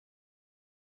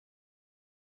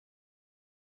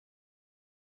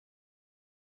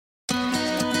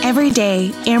Every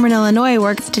day, Ameren, Illinois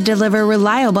works to deliver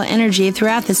reliable energy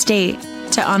throughout the state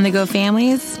to on-the-go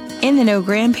families, in-the-know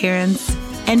grandparents,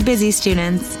 and busy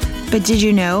students. But did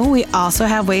you know we also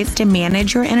have ways to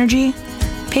manage your energy?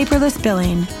 Paperless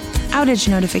billing, outage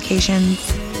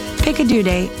notifications, pick a due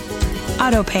date,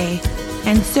 auto pay,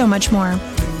 and so much more.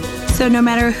 So no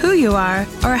matter who you are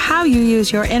or how you use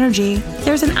your energy,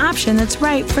 there's an option that's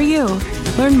right for you.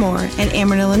 Learn more at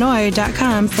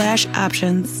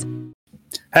amerenillinois.com/options.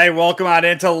 Hey, welcome on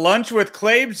into Lunch with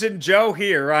Claibs and Joe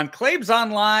here on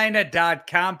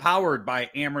ClaibsOnline.com, powered by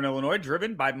Ameren, Illinois,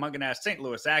 driven by Mungenast St.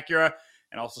 Louis Acura,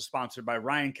 and also sponsored by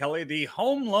Ryan Kelly, the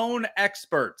home loan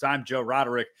experts. I'm Joe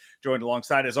Roderick, joined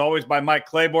alongside, as always, by Mike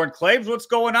Claiborne. Claibs, what's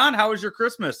going on? How was your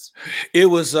Christmas? It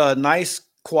was nice,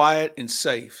 quiet, and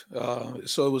safe.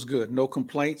 So it was good. No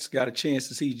complaints. Got a chance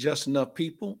to see just enough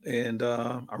people, and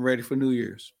I'm ready for New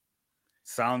Year's.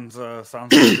 Sounds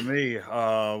good to me.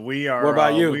 We are. What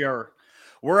about you?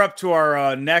 We're up to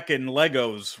our neck in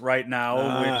Legos right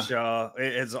now, which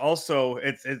is also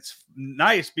it's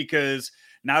nice because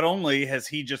not only has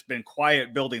he just been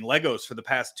quiet building Legos for the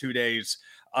past 2 days,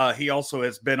 he also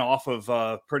has been off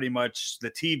of pretty much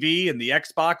the TV and the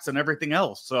Xbox and everything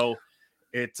else. So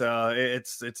it's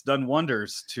done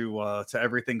wonders to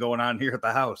everything going on here at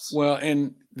the house. Well,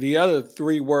 and the other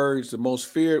three words, the most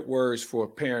feared words for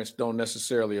parents, don't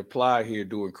necessarily apply here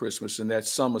during Christmas, and that's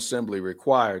some assembly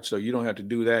required. So you don't have to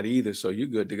do that either. So you're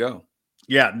good to go.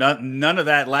 Yeah, none of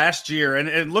that last year.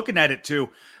 And looking at it too,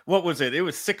 what was it? It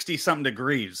was 60-something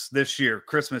degrees this year,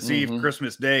 Christmas Eve,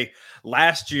 Christmas Day.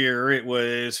 Last year, it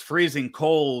was freezing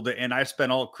cold, and I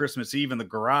spent all Christmas Eve in the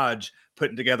garage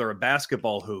putting together a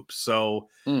basketball hoop. So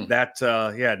none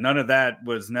of that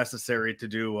was necessary to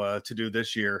do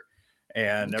this year.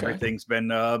 And everything's been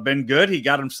good. He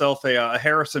got himself a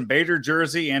Harrison Bader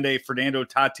jersey and a Fernando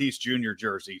Tatis Jr.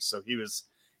 jersey. So he was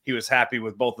happy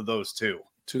with both of those too.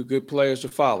 Two good players to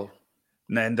follow.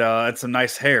 And it's some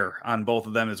nice hair on both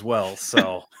of them as well.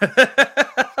 So,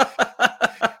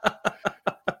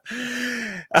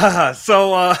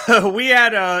 we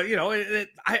had,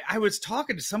 I was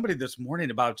talking to somebody this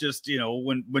morning about just,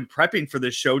 when prepping for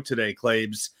this show today,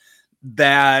 Claibs,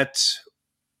 that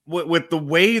with the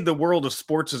way the world of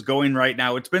sports is going right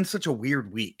now, it's been such a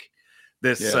weird week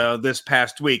this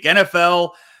past week.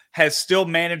 NFL has still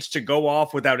managed to go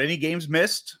off without any games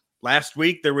missed. Last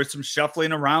week, there was some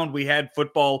shuffling around. We had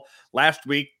football last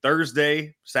week,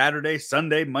 Thursday, Saturday,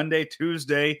 Sunday, Monday,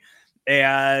 Tuesday.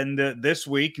 And this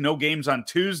week, no games on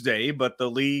Tuesday, but the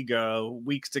league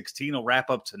week 16 will wrap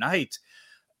up tonight.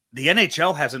 The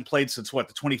NHL hasn't played since, the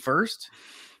 21st?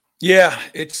 Yeah,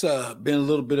 it's been a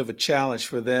little bit of a challenge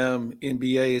for them.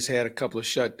 NBA has had a couple of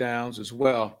shutdowns as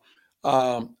well.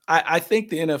 I think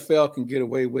the NFL can get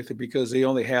away with it because they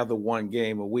only have the one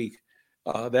game a week.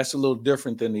 That's a little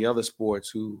different than the other sports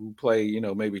who play,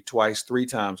 maybe twice, 3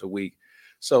 times a week.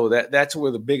 So that's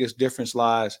where the biggest difference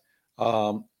lies.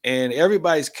 And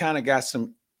everybody's kind of got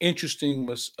some interesting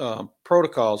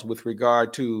protocols with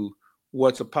regard to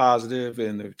what's a positive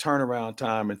and the turnaround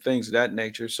time and things of that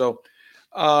nature. So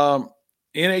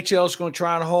NHL is going to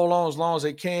try and hold on as long as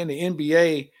they can. The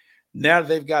NBA, now that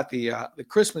they've got the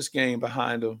Christmas game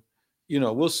behind them,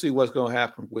 we'll see what's going to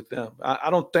happen with them. I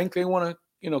don't think they want to,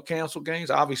 cancel games.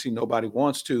 Obviously, nobody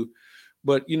wants to.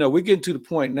 But, we're getting to the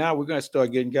point now we're going to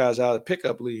start getting guys out of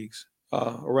pickup leagues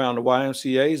around the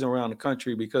YMCAs and around the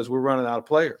country because we're running out of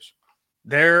players.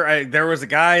 There was a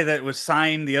guy that was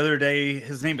signed the other day.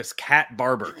 His name is Cat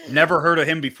Barber. Never heard of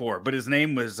him before, but his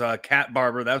name was Cat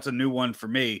Barber. That's a new one for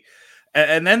me.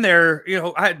 And then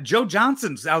Joe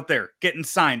Johnson's out there getting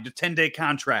signed to 10-day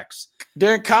contracts.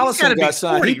 Darren Collison got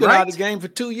signed. He's been out of the game for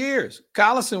 2 years.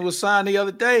 Collison was signed the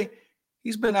other day.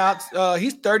 He's been out.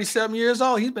 He's 37 years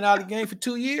old. He's been out of the game for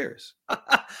 2 years.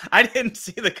 I didn't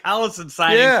see the Collison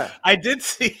signing. Yeah. I did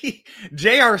see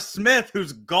J.R. Smith,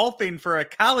 who's golfing for a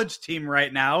college team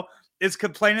right now, is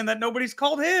complaining that nobody's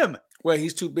called him. Well,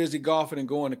 he's too busy golfing and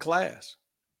going to class.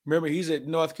 Remember, he's at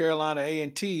North Carolina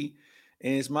A&T,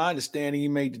 and it's my understanding he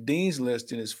made the dean's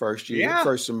list in his first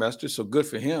semester. So good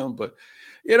for him. But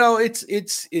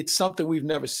it's something we've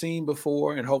never seen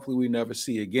before, and hopefully we never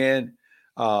see again.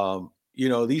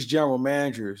 These general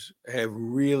managers have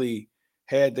really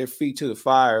had their feet to the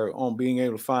fire on being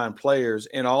able to find players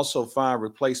and also find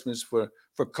replacements for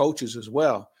coaches as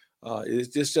well.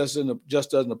 It just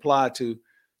doesn't apply to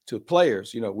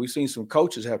players. We've seen some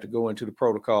coaches have to go into the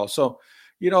protocol. So,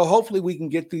 hopefully we can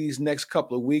get through these next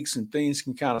couple of weeks and things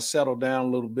can kind of settle down a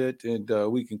little bit and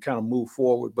we can kind of move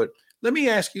forward. But let me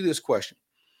ask you this question.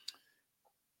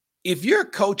 If you're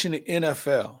coaching the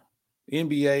NFL,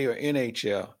 NBA, or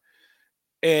NHL,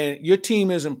 and your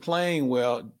team isn't playing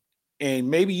well, and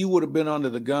maybe you would have been under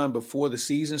the gun before the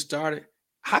season started,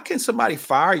 how can somebody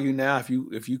fire you now if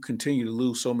you continue to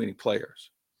lose so many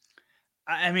players?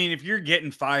 I mean, if you're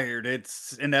getting fired,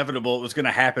 it's inevitable it was going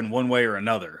to happen one way or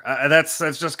another. That's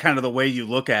just kind of the way you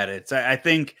look at it. I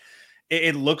think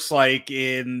it looks like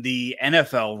in the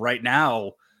NFL right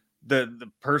now, the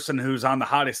person who's on the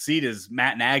hottest seat is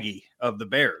Matt Nagy of the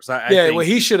Bears. I think well,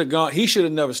 he should have gone. He should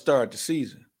have never started the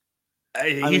season.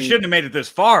 He shouldn't have made it this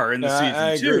far in the season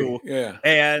I agree. too. Yeah.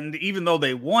 And even though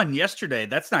they won yesterday,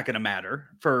 that's not going to matter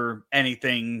for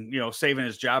anything, saving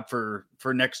his job for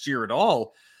next year at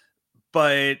all.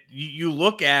 But you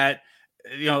look at,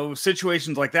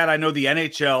 situations like that. I know the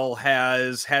NHL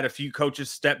has had a few coaches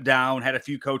step down, had a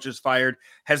few coaches fired.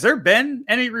 Has there been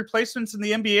any replacements in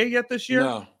the NBA yet this year?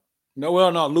 No.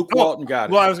 Well, no. Luke Walton got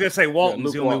it. Well, I was going to say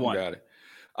Walton's the only one. Got it.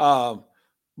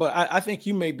 But I think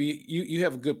you may be, you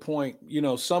have a good point.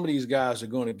 Some of these guys are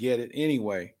going to get it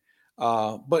anyway.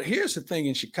 But here's the thing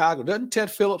in Chicago. Doesn't Ted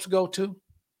Phillips go too?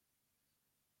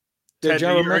 The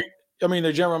general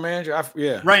manager.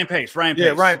 Ryan Pace. Yeah,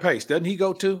 Ryan Pace. Doesn't he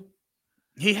go too?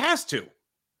 He has to.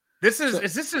 Is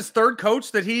this his third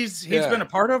coach that he's been a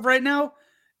part of right now?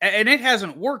 And it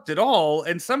hasn't worked at all.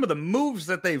 And some of the moves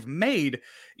that they've made,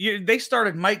 they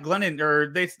started Mike Glennon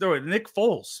or they started Nick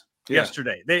Foles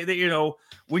yesterday. They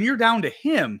when you're down to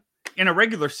him in a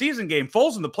regular season game,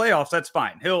 Foles in the playoffs, that's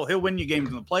fine. He'll win you games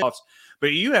in the playoffs.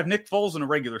 But you have Nick Foles in a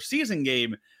regular season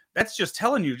game, that's just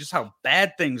telling you just how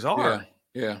bad things are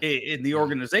in the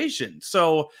organization.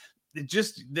 So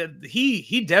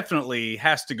he definitely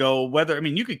has to go.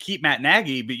 You could keep Matt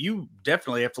Nagy, but you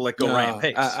definitely have to let go Ryan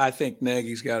Pace. I think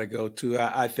Nagy's got to go too.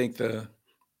 I think the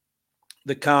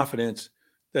confidence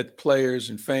that players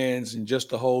and fans and just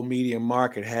the whole media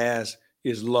market has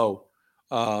is low.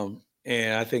 And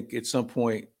I think at some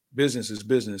point business is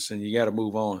business and you got to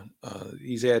move on.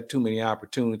 He's had too many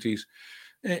opportunities.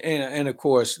 And of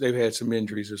course, they've had some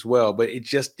injuries as well, but it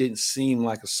just didn't seem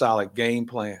like a solid game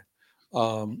plan,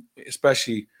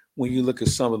 especially when you look at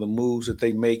some of the moves that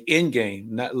they make in game,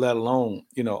 not let alone,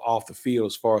 off the field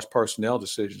as far as personnel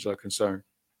decisions are concerned.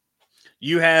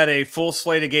 You had a full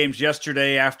slate of games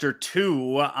yesterday after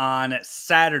 2 on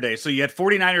Saturday. So you had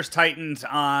 49ers Titans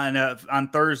on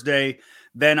Thursday.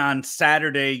 Then on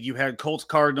Saturday, you had Colts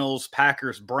Cardinals,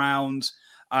 Packers Browns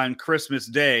on Christmas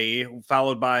Day,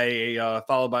 followed by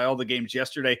all the games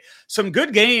yesterday. Some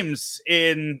good games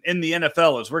in the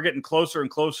NFL as we're getting closer and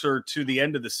closer to the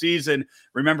end of the season.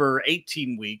 Remember,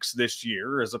 18 weeks this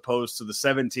year as opposed to the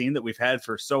 17 that we've had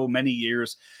for so many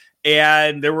years.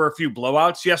 And there were a few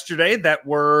blowouts yesterday that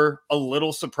were a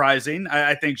little surprising,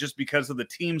 I think, just because of the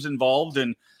teams involved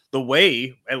and the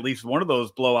way at least one of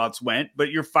those blowouts went.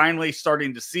 But you're finally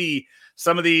starting to see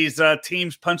some of these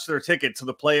teams punch their ticket to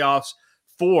the playoffs.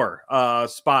 4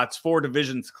 spots, 4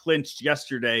 divisions clinched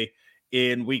yesterday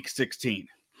in week 16.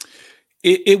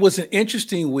 It was an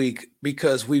interesting week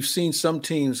because we've seen some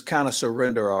teams kind of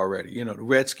surrender already. The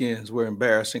Redskins were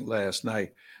embarrassing last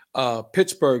night.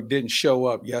 Pittsburgh didn't show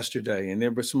up yesterday, and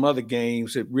there were some other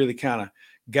games that really kind of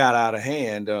got out of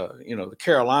hand. The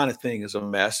Carolina thing is a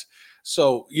mess.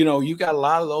 So, you got a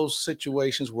lot of those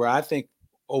situations where I think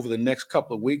over the next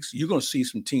couple of weeks, you're going to see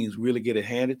some teams really get it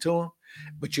handed to them.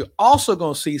 But you're also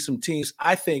going to see some teams,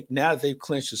 I think, now that they've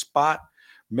clinched a spot,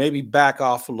 maybe back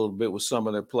off a little bit with some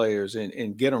of their players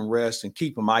and get them rest and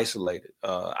keep them isolated.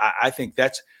 I think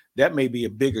that may be a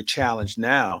bigger challenge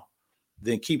now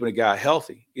than keeping a guy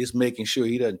healthy, is making sure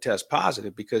he doesn't test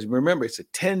positive. Because remember, it's a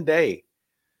 10-day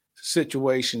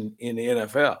situation in the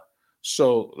NFL.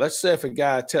 So let's say if a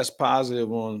guy tests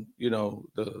positive on,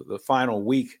 the final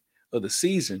week of the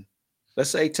season, let's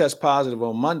say he tests positive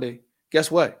on Monday, guess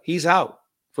what? He's out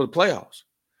for the playoffs.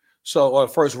 Or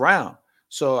first round.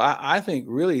 So I think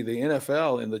really the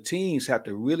NFL and the teams have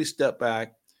to really step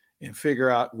back and figure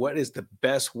out what is the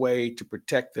best way to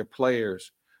protect their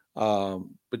players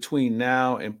between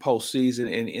now and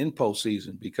postseason and in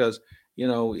postseason, because,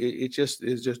 it just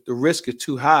is the risk is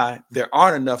too high. There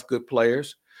aren't enough good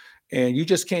players, and you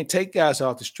just can't take guys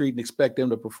off the street and expect them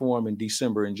to perform in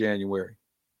December and January.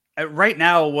 Right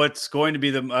now, what's going to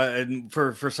be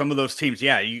for some of those teams,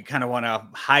 you kind of want to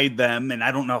hide them, and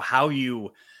I don't know how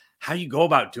you go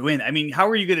about doing it. I mean, how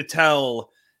are you going to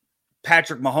tell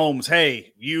Patrick Mahomes,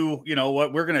 hey, you know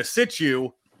what, we're going to sit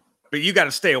you, but you got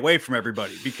to stay away from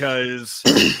everybody because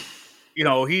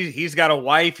he's got a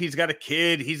wife, he's got a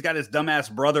kid, he's got his dumbass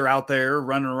brother out there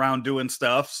running around doing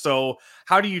stuff. So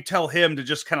how do you tell him to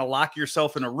just kind of lock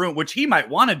yourself in a room, which he might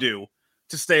want to do,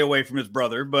 to stay away from his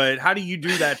brother, but how do you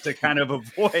do that to kind of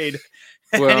avoid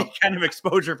Well, any kind of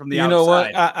exposure from the outside? You know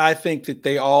what? I think that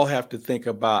they all have to think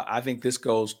about, I think this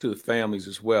goes to the families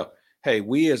as well. Hey,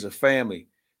 we as a family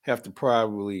have to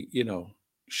probably,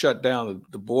 shut down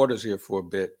the borders here for a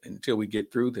bit until we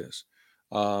get through this.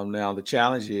 Now, the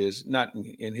challenge is not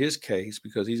in his case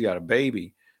because he's got a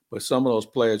baby, but some of those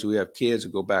players who have kids who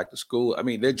go back to school. I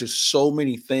mean, there's just so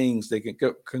many things that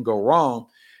can go wrong.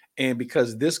 And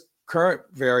because this current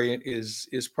variant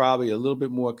is probably a little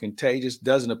bit more contagious,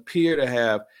 doesn't appear to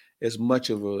have as much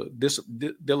of a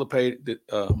dissipated, it's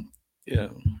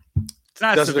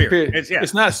not severe.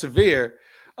 It's not severe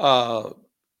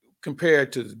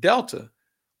compared to the Delta,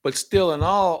 but still in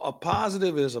all, a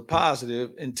positive is a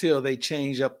positive until they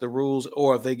change up the rules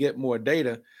or if they get more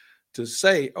data to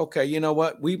say, okay, you know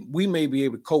what, we may be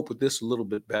able to cope with this a little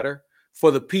bit better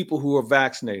for the people who are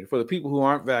vaccinated, for the people who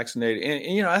aren't vaccinated.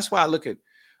 And that's why I look at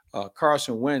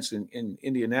Carson Wentz in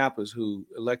Indianapolis, who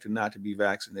elected not to be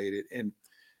vaccinated. And,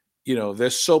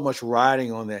 there's so much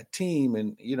riding on that team.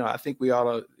 And, I think we ought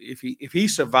to, if he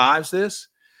survives this,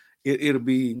 it'll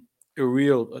be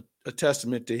a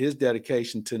testament to his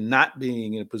dedication to not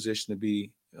being in a position to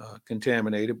be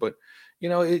contaminated. But,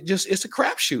 it's a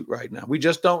crapshoot right now. We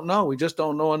just don't know. We just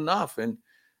don't know enough. And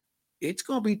it's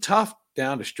going to be tough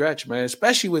down the stretch, man,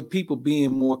 especially with people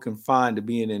being more confined to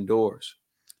being indoors.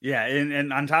 Yeah,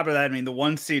 and on top of that, I mean, the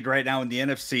 1 seed right now in the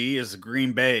NFC is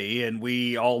Green Bay, and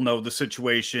we all know the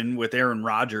situation with Aaron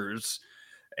Rodgers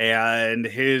and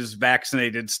his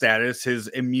vaccinated status, his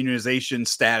immunization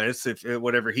status, if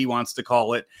whatever he wants to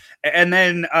call it. And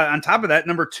then on top of that,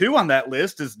 number 2 on that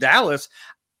list is Dallas.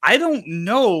 I don't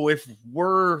know if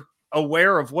we're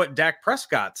aware of what Dak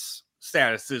Prescott's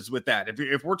status is with that.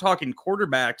 If we're talking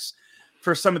quarterbacks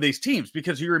for some of these teams,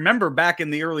 because you remember back in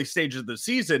the early stages of the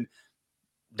season,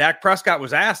 Dak Prescott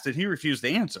was asked and he refused to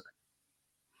answer.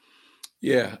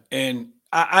 Yeah. And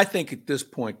I think at this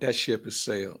point that ship has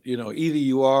sailed. Either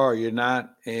you are or you're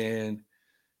not. And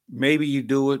maybe you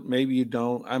do it, maybe you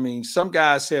don't. I mean, some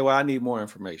guys say, well, I need more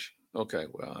information. Okay.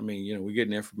 Well, I mean, we're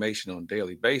getting information on a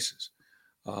daily basis.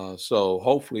 So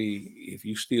hopefully if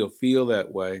you still feel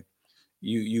that way,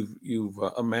 you've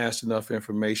amassed enough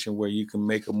information where you can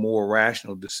make a more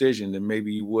rational decision than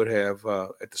maybe you would have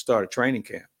at the start of training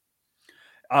camp.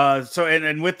 So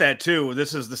with that too,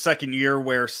 this is the second year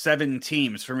where 7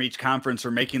 teams from each conference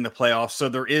are making the playoffs. So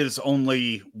there is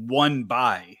only one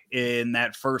bye in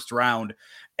that first round.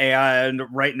 And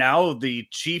right now the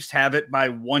Chiefs have it by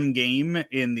 1 game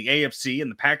in the AFC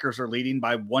and the Packers are leading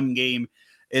by 1 game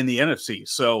in the NFC.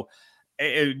 So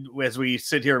as we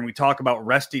sit here and we talk about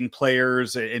resting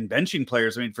players and benching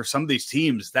players, I mean, for some of these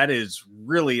teams, that is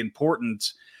really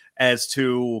important as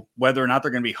to whether or not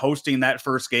they're going to be hosting that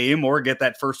first game or get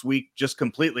that first week just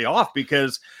completely off,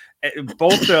 because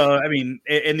both, in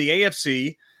the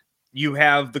AFC, you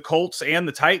have the Colts and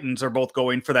the Titans are both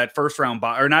going for that first round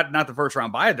bye, or not the first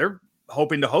round bye. They're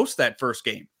hoping to host that first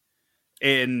game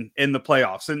in the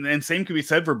playoffs. And same can be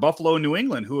said for Buffalo and New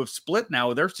England, who have split now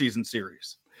with their season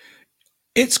series.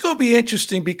 It's going to be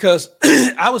interesting because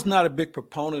I was not a big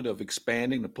proponent of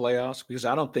expanding the playoffs because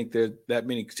I don't think there's that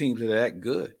many teams that are that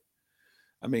good.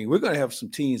 I mean, we're going to have some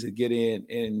teams that get in,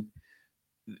 and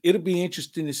it'll be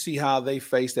interesting to see how they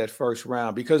face that first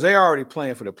round because they're already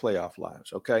playing for the playoff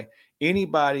lives, okay?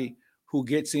 Anybody who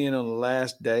gets in on the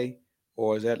last day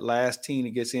or is that last team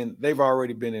that gets in, they've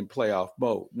already been in playoff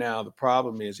mode. Now, the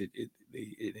problem is it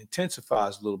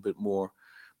intensifies a little bit more.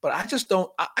 But I just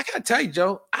don't – I got to tell you,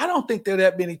 Joe, I don't think there are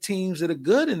that many teams that are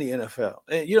good in the NFL.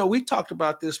 And, we talked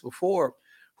about this before.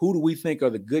 Who do we think are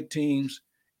the good teams?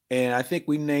 And I think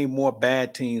we name more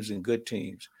bad teams than good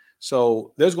teams.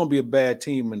 So there's going to be a bad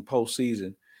team in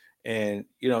postseason. And,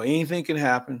 anything can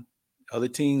happen. Other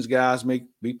teams, guys may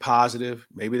be positive.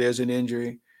 Maybe there's an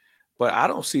injury. But I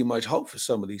don't see much hope for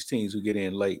some of these teams who get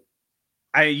in late.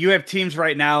 You have teams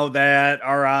right now that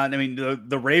are on,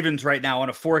 the Ravens right now on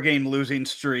a 4-game losing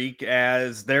streak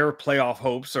as their playoff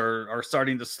hopes are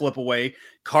starting to slip away.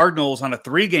 Cardinals on a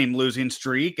 3-game losing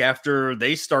streak after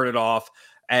they started off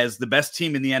as the best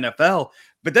team in the NFL.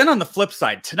 But then on the flip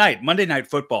side, tonight, Monday Night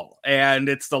Football, and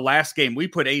it's the last game. We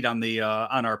put 8 on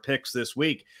on our picks this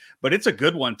week, but it's a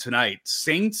good one tonight.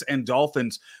 Saints and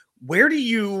Dolphins. Where do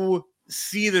you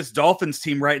see this Dolphins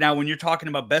team right now when you're talking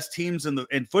about best teams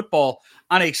in football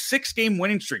on a 6-game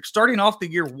winning streak, starting off the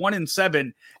year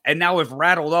 1-7, and now have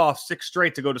rattled off 6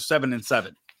 straight to go to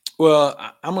 7-7? Well,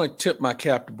 I'm going to tip my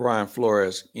cap to Brian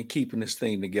Flores in keeping this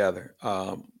thing together.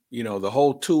 The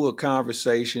whole Tua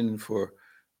conversation for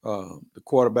the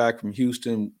quarterback from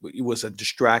Houston, it was a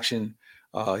distraction.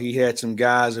 He had some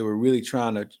guys that were really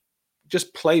trying to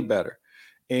just play better.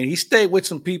 And he stayed with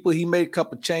some people. He made a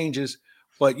couple of changes,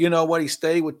 but you know what? He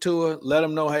stayed with Tua, let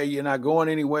him know, hey, you're not going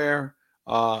anywhere.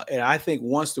 And I think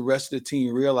once the rest of the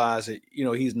team realized that, you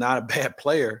know, he's not a bad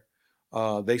player,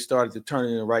 they started to turn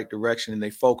in the right direction and they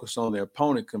focused on their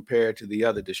opponent compared to the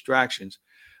other distractions.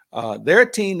 They're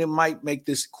a team that might make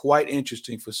this quite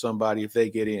interesting for somebody if they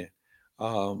get in.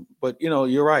 But, you know,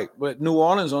 you're right. But New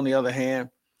Orleans, on the other hand,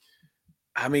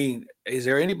 I mean, is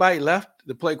there anybody left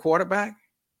to play quarterback?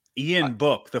 Ian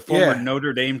Book, the former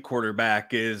Notre Dame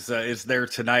quarterback, is there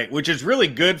tonight, which is really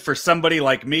good for somebody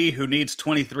like me who needs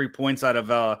 23 points out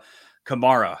of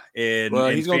Kamara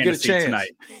he's going to get a chance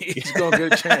tonight. He's going to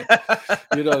get a chance.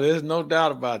 You know, there's no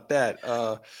doubt about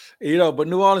that. You know, but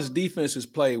New Orleans defense has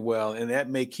played well, and that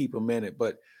may keep them in it.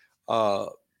 But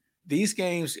these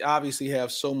games obviously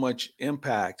have so much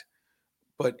impact.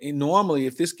 But normally,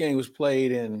 if this game was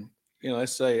played in, you know,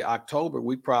 let's say October,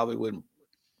 we probably wouldn't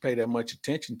pay that much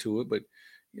attention to it. But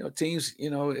you know, teams, you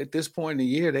know, at this point in the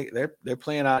year, they're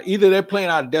playing out. Either they're playing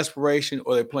out of desperation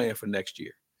or they're playing for next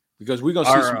year, because we're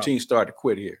gonna see some teams start to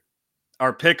quit here.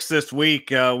 Our picks this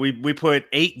week, we put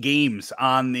 8 games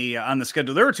on the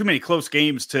schedule. There were too many close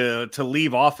games to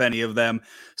leave off any of them.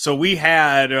 So we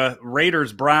had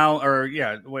Raiders, Brown,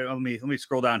 wait, let me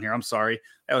scroll down here. I'm sorry.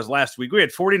 That was last week. We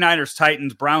had 49ers,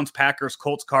 Titans, Browns, Packers,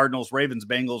 Colts, Cardinals, Ravens,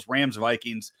 Bengals, Rams,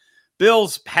 Vikings,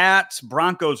 Bills, Pats,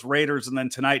 Broncos, Raiders, and then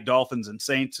tonight Dolphins and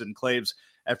Saints. And Claves,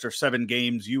 after 7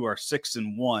 games, you are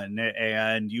 6-1,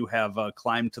 and you have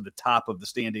climbed to the top of the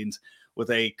standings with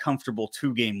a comfortable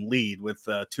 2-game lead with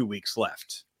 2 weeks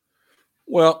left.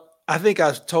 Well, I think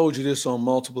I've told you this on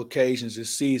multiple occasions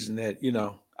this season that, you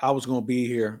know, I was going to be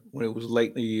here when it was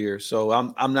late in the year. So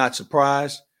I'm not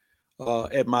surprised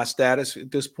at my status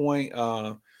at this point.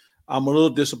 I'm a little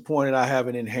disappointed I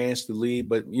haven't enhanced the lead,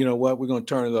 but you know what? We're going to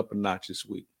turn it up a notch this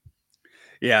week.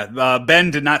 Yeah,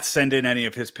 Ben did not send in any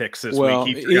of his picks this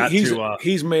week.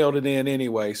 He's mailed it in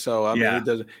anyway, so I mean, it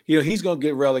doesn't. You know, he's going to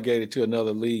get relegated to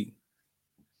another league.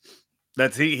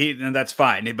 That's and that's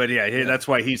fine. But that's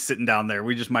why he's sitting down there.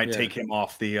 We just might take him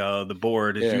off the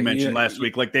board, as you mentioned last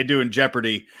week, like they do in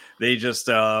Jeopardy. They just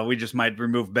we just might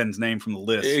remove Ben's name from the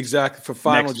list. Exactly, for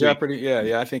Final Jeopardy.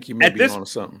 Yeah, I think he may be on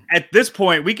something. At this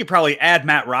point, we could probably add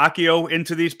Matt Rocchio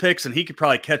into these picks, and he could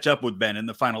probably catch up with Ben in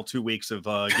the final 2 weeks of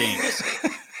games.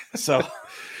 So,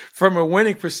 from a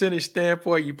winning percentage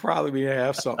standpoint, you probably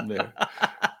have something there.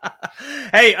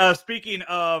 Hey, speaking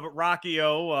of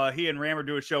Rocchio, he and Rammer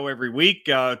do a show every week,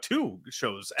 2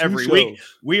 shows every week.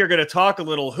 We are going to talk a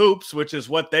little hoops, which is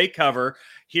what they cover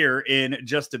here in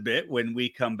just a bit when we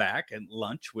come back and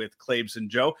lunch with Claves and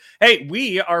Joe. Hey,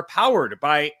 we are powered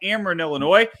by Ameren,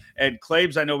 Illinois. And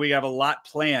Claves, I know we have a lot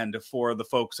planned for the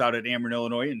folks out at Ameren,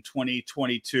 Illinois in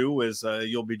 2022, as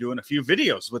you'll be doing a few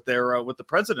videos with with the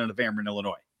president of Ameren,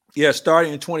 Illinois. Yeah,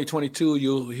 starting in 2022,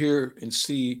 you'll hear and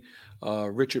see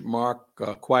Richard Mark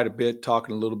quite a bit,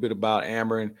 talking a little bit about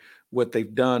Ameren, what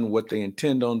they've done, what they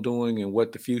intend on doing, and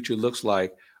what the future looks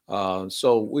like.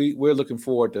 So we're looking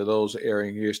forward to those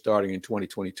airing here starting in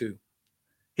 2022.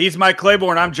 He's Mike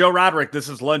Claiborne. I'm Joe Roderick. This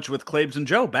is Lunch with Claves and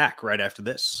Joe, back right after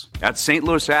this. At St.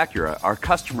 Louis Acura, our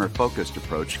customer-focused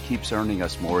approach keeps earning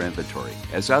us more inventory.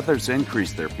 As others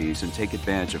increase their fees and take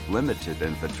advantage of limited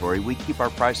inventory, we keep our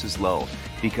prices low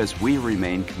because we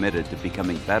remain committed to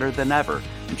becoming better than ever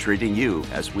and treating you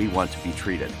as we want to be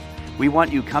treated. We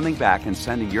want you coming back and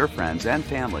sending your friends and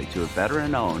family to a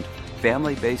veteran-owned,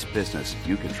 family-based business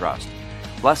you can trust.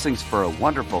 Blessings for a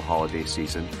wonderful holiday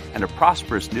season and a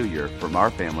prosperous new year from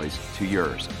our families to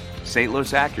yours. St.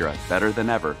 Louis Acura, better than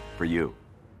ever for you.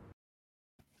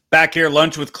 Back here,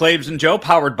 Lunch with Claves and Joe,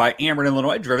 powered by Ameren,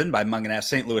 Illinois, driven by Mungenast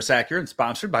St. Louis Acura, and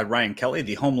sponsored by Ryan Kelly,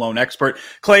 the home loan expert.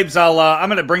 Claves, I'm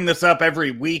going to bring this up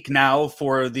every week now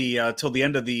for the till the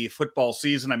end of the football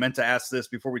season. I meant to ask this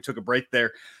before we took a break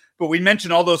there, but we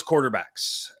mentioned all those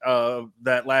quarterbacks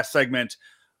that last segment.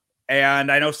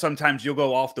 And I know sometimes you'll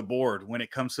go off the board when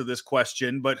it comes to this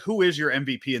question, but who is your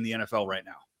MVP in the NFL right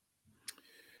now?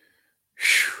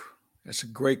 That's a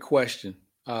great question.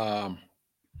 You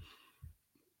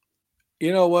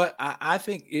know what? I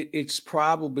think it's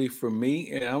probably for me,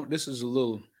 and this is a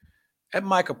little –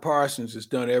 Micah Parsons has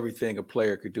done everything a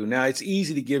player could do. Now, it's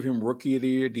easy to give him Rookie of the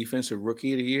Year, Defensive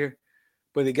Rookie of the Year,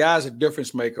 but the guy's a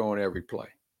difference maker on every play.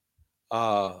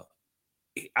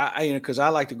 Because I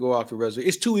like to go off the resume.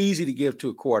 It's too easy to give to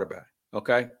a quarterback,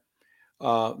 okay?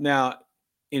 Now,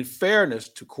 in fairness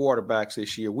to quarterbacks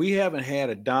this year, we haven't had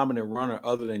a dominant runner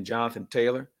other than Jonathan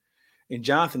Taylor. And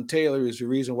Jonathan Taylor is the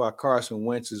reason why Carson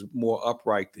Wentz is more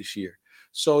upright this year.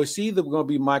 So it's either going to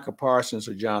be Micah Parsons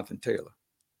or Jonathan Taylor.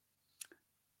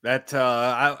 That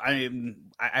I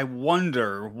I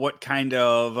wonder what kind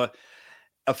of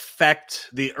effect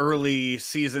the early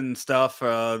season stuff,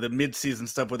 the mid-season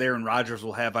stuff with Aaron Rodgers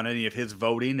will have on any of his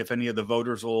voting, if any of the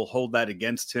voters will hold that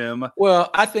against him. Well,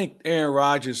 I think Aaron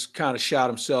Rodgers kind of shot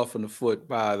himself in the foot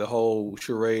by the whole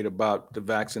charade about the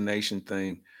vaccination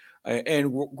thing.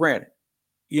 And granted,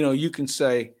 you can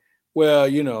say, well,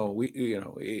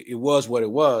 it was what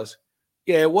it was.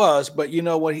 Yeah, it was. But you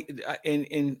know what?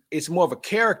 And it's more of a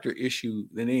character issue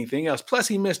than anything else. Plus,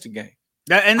 he missed a game.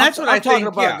 And that's what I'm talking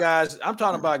about, guys. I'm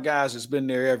talking about guys that's been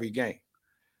there every game.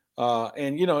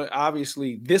 And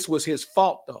obviously, this was his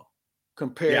fault though,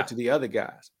 compared to the other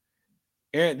guys.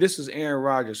 This is Aaron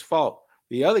Rodgers' fault.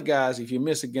 The other guys, if you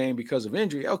miss a game because of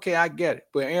injury, okay, I get it.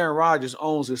 But Aaron Rodgers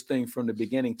owns this thing from the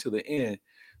beginning to the end.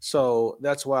 So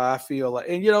that's why I feel like,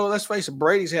 and let's face it,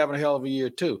 Brady's having a hell of a year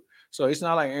too. So it's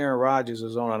not like Aaron Rodgers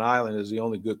is on an island as the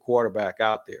only good quarterback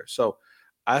out there. So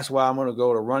that's why I'm going to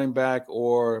go to running back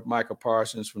or Micah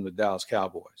Parsons from the Dallas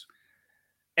Cowboys.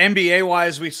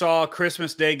 NBA-wise, we saw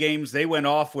Christmas Day games. They went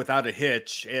off without a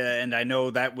hitch, and I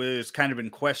know that was kind of in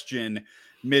question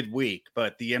midweek,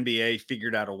 but the NBA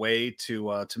figured out a way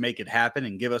to make it happen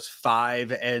and give us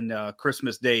 5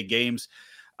 Christmas Day games.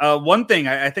 One thing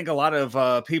I think a lot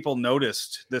of people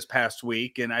noticed this past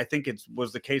week, and I think it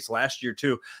was the case last year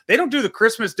too, they don't do the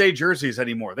Christmas Day jerseys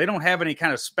anymore. They don't have any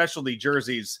kind of specialty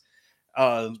jerseys.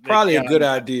 Probably a good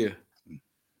idea.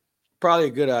 Probably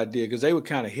a good idea because they were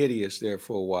kind of hideous there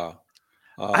for a while.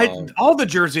 All the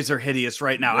jerseys are hideous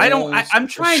right now. I'm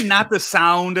trying not to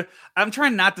sound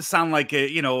like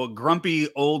a grumpy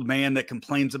old man that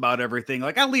complains about everything.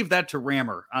 Like I leave that to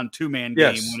Rammer on 2-man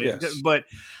game. But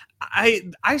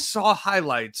I saw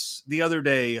highlights the other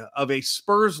day of a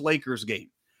Spurs-Lakers game,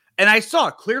 and I saw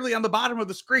clearly on the bottom of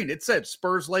the screen, it said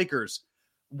Spurs-Lakers.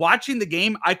 Watching the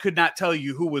game, I could not tell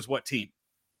you who was what team.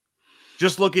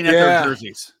 Just looking at their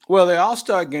jerseys. Well, the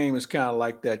All-Star game is kind of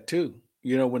like that too.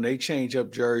 When they change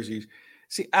up jerseys.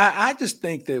 See, I just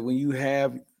think that when you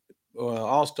have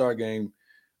All-Star game,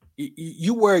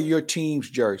 you wear your team's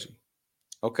jersey.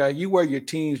 Okay? You wear your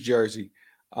team's jersey.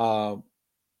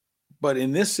 But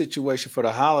in this situation for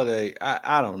the holiday,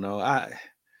 I don't know. I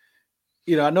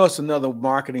know it's another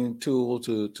marketing tool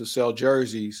to sell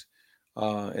jerseys,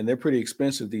 and they're pretty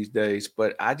expensive these days.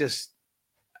 But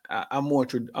I'm more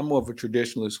of a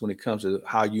traditionalist when it comes to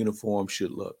how uniforms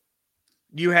should look.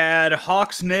 You had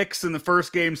Hawks Knicks in the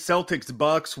first game, Celtics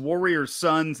Bucks, Warriors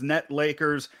Suns, Net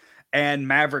Lakers, and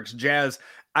Mavericks Jazz.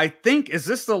 I think, is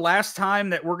this the last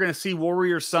time that we're going to see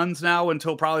Warriors Suns now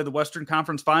until probably the Western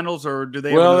Conference Finals, or do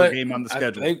they have another game on the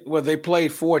schedule? They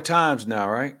played 4 times now,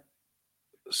 right?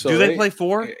 So do they play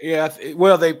 4? Yeah.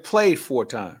 They played 4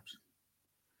 times.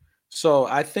 So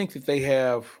I think that they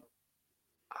have,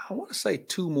 I want to say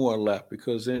 2 more left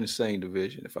because they're in the same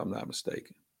division, if I'm not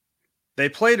mistaken. They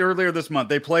played earlier this month.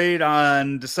 They played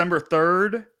on December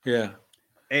 3rd. Yeah.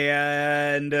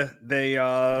 And they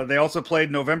also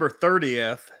played November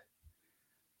 30th.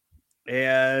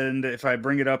 And if I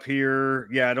bring it up here,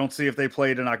 I don't see if they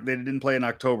played they didn't play in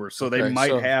October. So they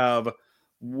might have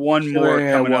one more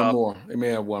coming up. They may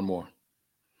have one more.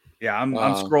 Yeah, I'm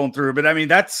scrolling through, but I mean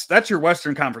that's your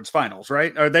Western Conference Finals,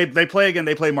 right? Or they play again?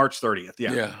 They play March 30th.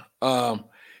 Yeah. Yeah.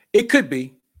 It could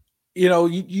be.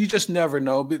 You just never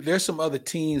know. But there's some other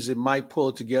teams that might pull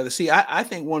it together. See, I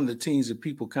think one of the teams that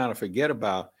people kind of forget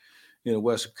about in the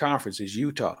Western Conference is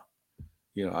Utah.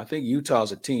 I think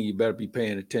Utah's a team you better be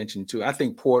paying attention to. I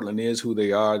think Portland is who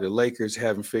they are. The Lakers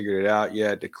haven't figured it out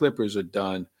yet. The Clippers are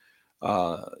done.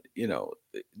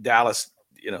 Dallas,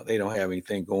 they don't have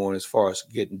anything going as far as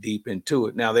getting deep into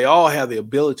it. Now, they all have the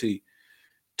ability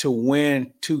to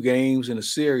win 2 games in a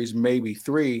series, maybe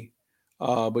 3.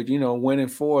 But winning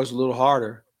 4 is a little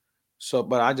harder. So,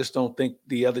 but I just don't think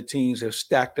the other teams have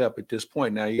stacked up at this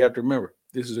point. Now you have to remember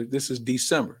this is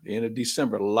December, the end of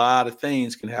December. A lot of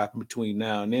things can happen between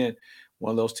now and then. One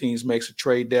of those teams makes a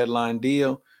trade deadline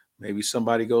deal. Maybe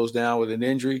somebody goes down with an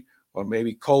injury, or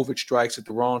maybe COVID strikes at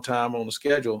the wrong time on the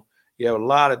schedule. You have a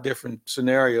lot of different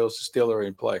scenarios that still are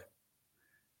in play.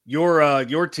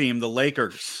 Your team, the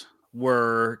Lakers,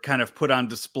 were kind of put on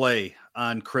display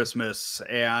on Christmas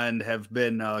and have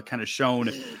been kind of shown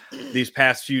these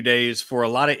past few days for a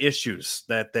lot of issues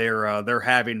that they're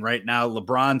having right now.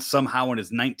 LeBron somehow in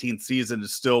his 19th season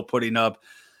is still putting up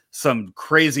some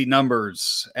crazy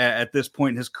numbers at this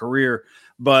point in his career,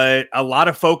 but a lot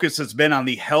of focus has been on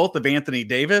the health of Anthony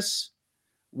Davis,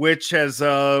 which has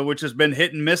been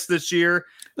hit and miss this year.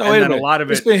 No, and then a lot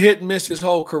of it's been hit and miss his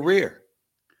whole career.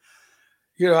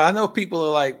 I know people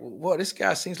are like, well, this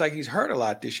guy seems like he's hurt a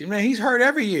lot this year. Man, he's hurt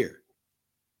every year.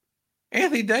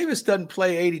 Anthony Davis doesn't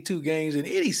play 82 games in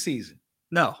any season.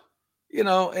 No.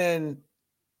 And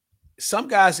some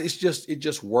guys, it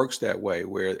just works that way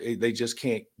where they just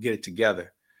can't get it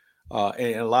together.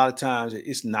 And a lot of times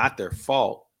it's not their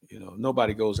fault.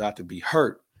 Nobody goes out to be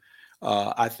hurt.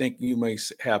 I think you may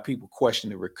have people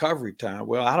question the recovery time.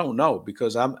 Well, I don't know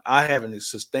because I haven't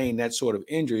sustained that sort of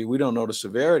injury. We don't know the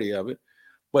severity of it,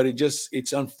 but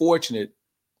it's unfortunate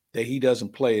that he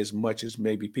doesn't play as much as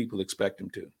maybe people expect him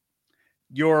to.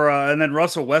 And then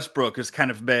Russell Westbrook has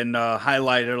kind of been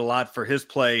highlighted a lot for his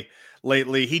play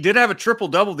lately. He did have a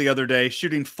triple-double the other day,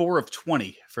 shooting 4 of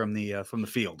 20 from the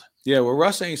field. Yeah, well,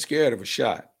 Russ ain't scared of a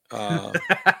shot.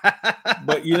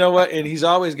 But you know what? And he's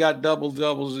always got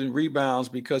doubles and rebounds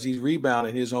because he's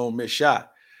rebounding his own missed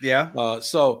shot. Yeah.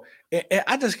 So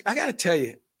I got to tell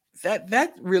you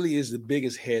that really is the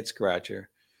biggest head scratcher.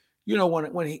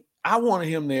 I wanted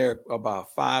him there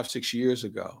about 5-6 years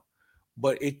ago,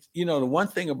 but the one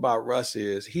thing about Russ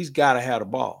is he's got to have the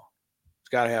ball. He's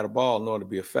got to have the ball in order to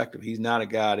be effective. He's not a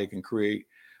guy that can create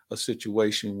a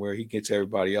situation where he gets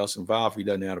everybody else involved if he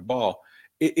doesn't have the ball.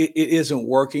 It isn't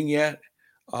working yet.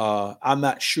 I'm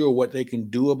not sure what they can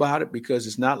do about it because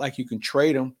it's not like you can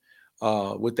trade him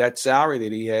with that salary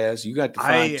that he has. You got to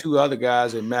find 2 other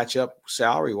guys that match up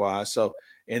salary wise. So,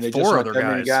 and there just aren't that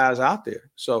many guys out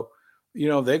there. So, they're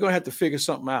going to have to figure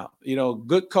something out.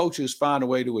 Good coaches find a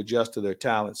way to adjust to their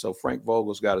talent. So Frank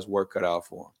Vogel's got his work cut out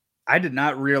for him. I did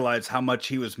not realize how much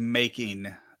he was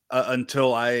making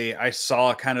until I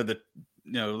saw kind of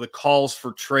the calls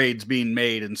for trades being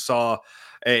made and saw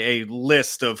a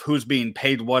list of who's being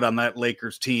paid what on that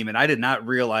Lakers team. And I did not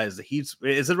realize that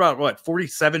is it about what,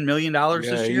 $47 million this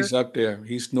year? Yeah, he's up there.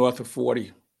 He's north of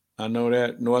 40. I know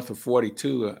that, north of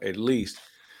 42 at least.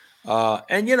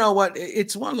 And you know what?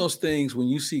 It's one of those things when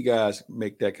you see guys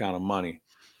make that kind of money,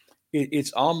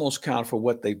 it's almost kind of for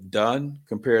what they've done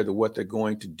compared to what they're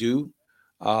going to do.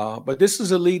 But this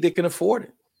is a league that can afford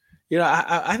it.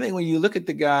 I think when you look at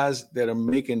the guys that are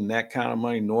making that kind of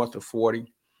money north of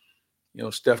 40,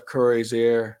 Steph Curry's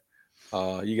there.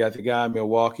 You got the guy in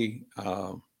Milwaukee.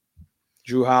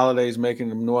 Drew Holiday's making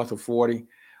them north of 40.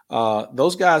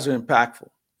 Those guys are impactful.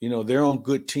 They're on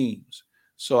good teams.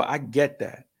 So I get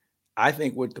that. I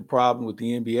think what the problem with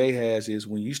the NBA has is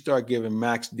when you start giving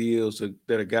max deals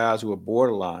that are guys who are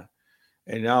borderline,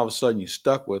 and now all of a sudden you're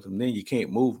stuck with them, then you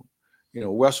can't move them.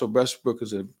 Russell Westbrook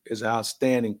is an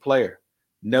outstanding player,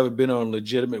 never been a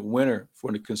legitimate winner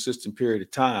for a consistent period of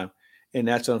time. And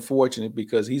that's unfortunate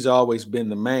because he's always been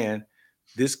the man.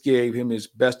 This gave him his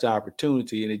best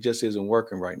opportunity, and it just isn't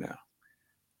working right now.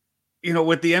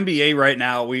 With the NBA right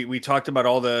now, we talked about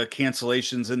all the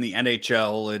cancellations in the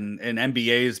NHL, and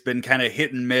NBA has been kind of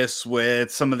hit and miss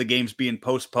with some of the games being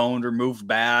postponed or moved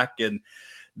back, and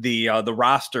the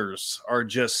rosters are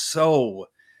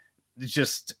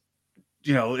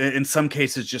in some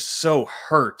cases just so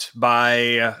hurt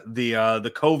by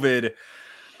the COVID,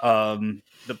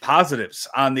 the positives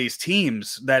on these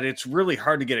teams that it's really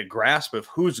hard to get a grasp of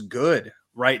who's good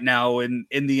right now in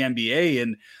the NBA.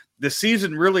 And the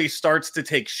season really starts to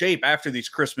take shape after these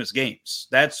Christmas games.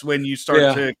 That's when you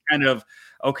start to kind of,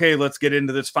 okay, let's get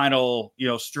into this final,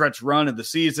 stretch run of the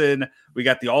season. We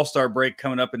got the All-Star break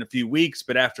coming up in a few weeks,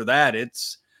 but after that,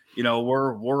 it's,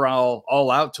 we're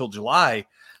all out till July.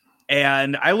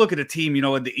 And I look at a team,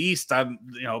 in the East, I've,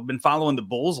 been following the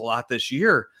Bulls a lot this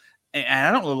year. And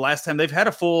I don't know the last time they've had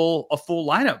a full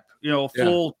lineup,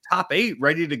 full top 8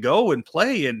 ready to go and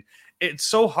play. And it's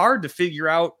so hard to figure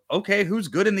out, okay, who's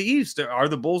good in the East? Are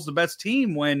the Bulls the best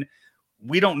team when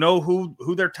we don't know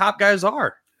who their top guys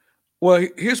are? Well,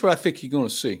 here's what I think you're going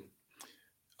to see.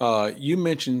 You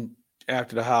mentioned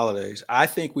after the holidays. I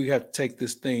think we have to take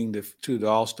this thing to the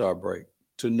All-Star break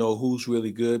to know who's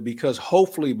really good, because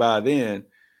hopefully by then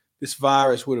this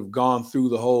virus would have gone through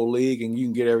the whole league and you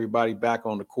can get everybody back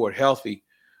on the court healthy.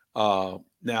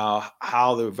 Now,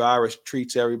 how the virus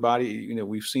treats everybody,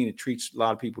 we've seen it treats a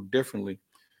lot of people differently.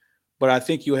 But I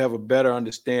think you'll have a better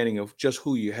understanding of just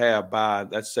who you have by,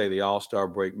 let's say, the All-Star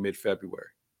break mid-February.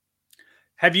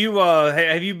 Have you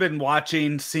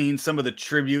been seeing some of the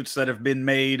tributes that have been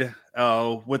made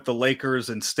with the Lakers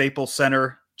and Staples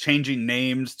Center changing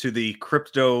names to the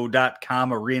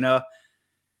Crypto.com Arena?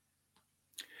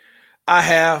 I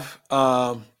have.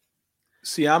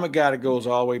 See, I'm a guy that goes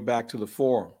all the way back to the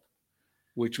Forum,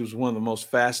 which was one of the most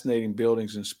fascinating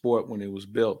buildings in sport when it was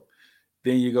built.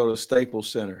 Then you go to Staples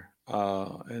Center.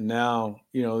 And now,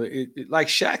 like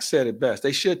Shaq said it best,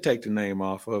 they should take the name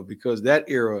off of, because that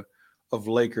era of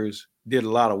Lakers did a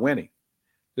lot of winning,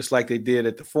 just like they did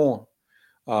at the Forum.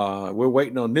 We're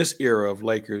waiting on this era of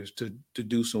Lakers to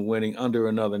do some winning under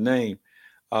another name.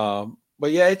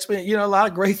 But yeah, it's been, a lot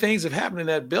of great things have happened in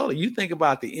that building. You think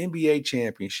about the NBA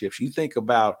championships, you think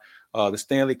about the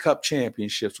Stanley Cup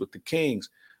championships with the Kings,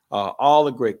 all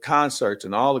the great concerts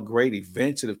and all the great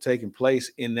events that have taken place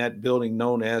in that building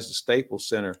known as the Staples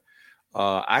Center.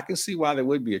 I can see why there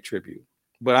would be a tribute.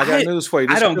 But I got news for you.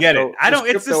 I don't get it.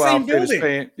 It's the same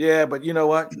building. Yeah, but you know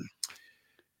what?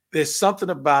 There's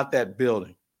something about that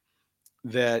building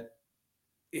that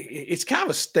it's kind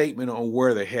of a statement on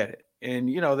where they're headed. And,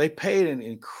 they paid an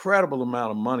incredible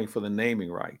amount of money for the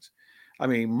naming rights. I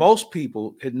mean, most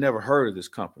people had never heard of this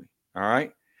company. All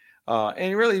right.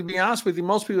 And really, to be honest with you,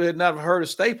 most people had never heard of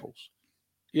Staples,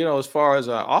 as far as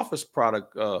an office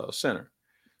product center.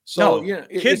 So,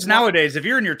 kids nowadays, if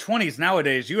you're in your 20s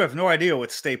nowadays, you have no idea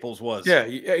what Staples was. Yeah,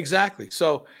 exactly.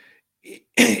 So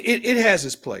it has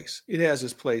its place. It has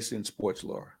its place in sports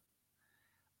lore.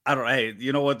 I don't know. Hey,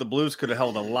 you know what? The Blues could have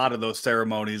held a lot of those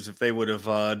ceremonies if they would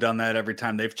have done that every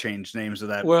time they've changed names of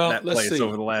that place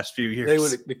over the last few years. They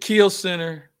would the Kiel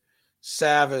Center,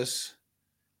 Savas.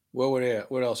 Where were they at?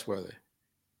 What else were they?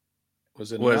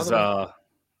 Was it another one?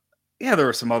 Yeah, there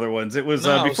were some other ones. It was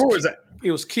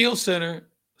it was Kiel Center,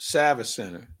 Savas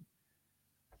Center,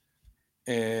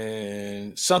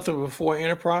 and something before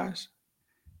Enterprise.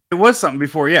 It was something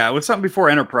before. Yeah, it was something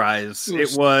before Enterprise.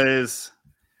 It was.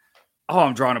 Oh,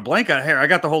 I'm drawing a blank out here. I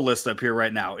got the whole list up here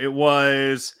right now. It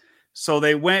was, so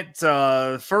they went,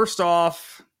 first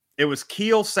off, it was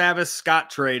Kiel, Savas,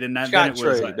 Scottrade, and then it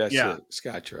was, it.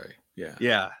 Scottrade. Yeah.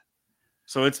 Yeah.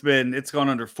 So it's gone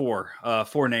under four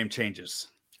name changes.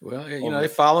 Well, they're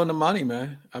following the money,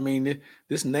 man. I mean,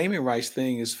 this naming rights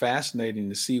thing is fascinating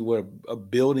to see what a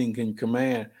building can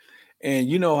command. And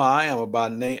you know how I am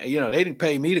about name. They didn't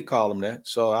pay me to call them that.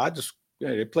 So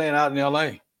they're playing out in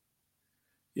LA.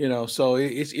 So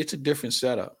it's a different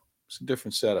setup. It's a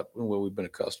different setup than what we've been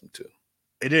accustomed to.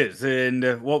 It is.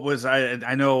 And what was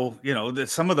I know, that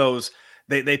some of those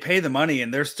they pay the money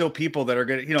and there's still people that are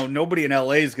going to, nobody in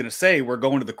LA is going to say we're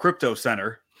going to the crypto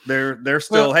center. They're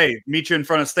still, hey, meet you in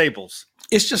front of Staples.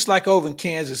 It's just like over in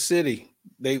Kansas City.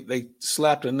 They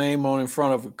slapped a name on in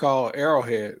front of it called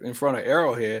Arrowhead, in front of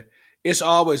Arrowhead. It's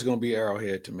always going to be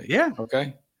Arrowhead to me. Yeah.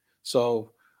 Okay.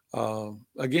 So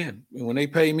again, when they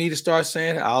pay me to start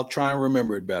saying it, I'll try and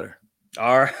remember it better.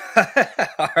 All right.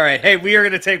 All right. Hey, we are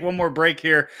going to take one more break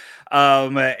here.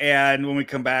 And when we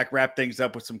come back, wrap things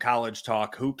up with some college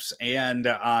talk, hoops, and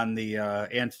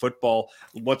and football,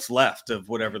 what's left of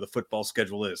whatever the football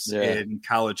schedule is in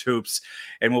college hoops.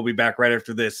 And we'll be back right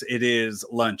after this. It is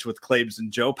Lunch with Claibs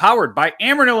and Joe, powered by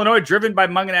Ameren, Illinois, driven by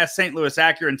Mungenast St. Louis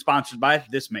Acura, and sponsored by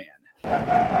this man.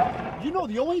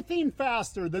 The only thing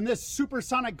faster than this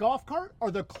supersonic golf cart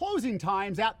are the closing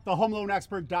times at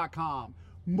thehomeloanexpert.com.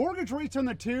 Mortgage rates on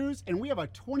the twos, and we have a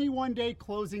 21-day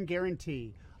closing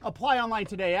guarantee. Apply online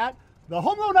today at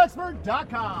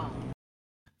thehomeloanexpert.com.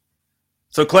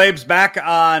 So, Claibs, back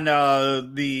on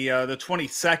the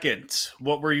 22nd,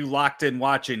 what were you locked in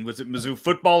watching? Was it Mizzou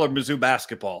football or Mizzou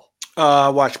basketball? I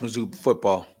watched Mizzou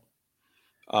football.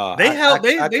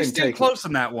 They stayed close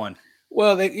in that one.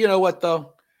 Well, you know what,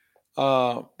 though?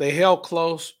 They held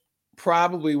close,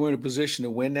 probably were in a position to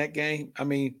win that game. I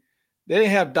mean, they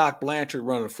didn't have Doc Blanchard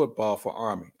running the football for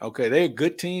Army. Okay, they're a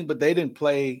good team, but they didn't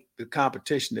play the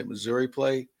competition that Missouri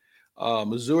played.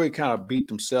 Missouri kind of beat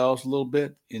themselves a little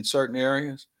bit in certain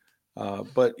areas.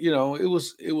 But, it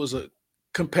was a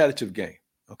competitive game,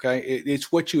 okay?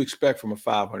 It's what you expect from a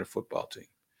 500 football team.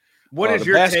 What is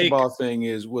your basketball thing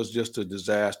was just a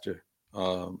disaster.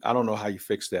 I don't know how you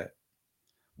fix that.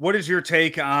 What is your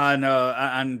take on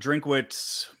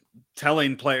Drinkwitz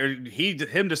telling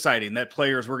him deciding that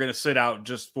players were going to sit out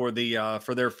just for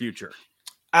their future?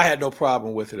 I had no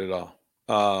problem with it at all.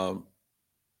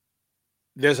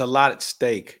 There's a lot at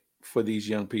stake for these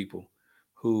young people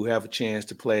who have a chance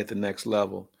to play at the next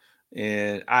level.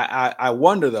 And I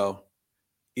wonder, though,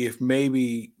 if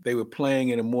maybe they were playing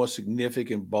in a more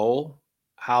significant bowl,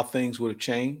 how things would have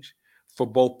changed for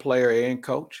both player and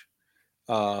coach.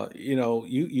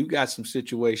 You got some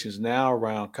situations now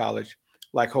around college,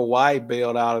 like Hawaii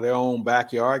bailed out of their own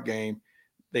backyard game.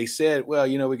 They said, well,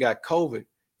 we got COVID.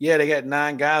 Yeah, they got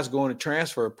 9 guys going to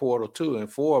transfer portal too,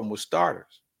 and 4 of them were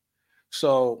starters.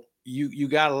 So you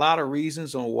got a lot of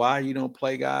reasons on why you don't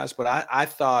play guys, but I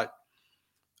thought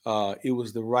it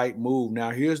was the right move.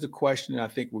 Now, here's the question I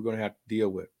think we're going to have to deal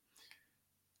with.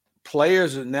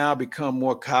 Players have now become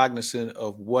more cognizant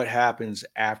of what happens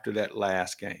after that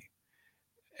last game.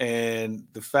 And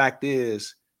the fact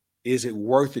is it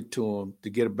worth it to them to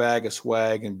get a bag of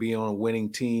swag and be on a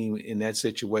winning team in that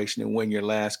situation and win your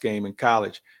last game in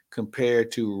college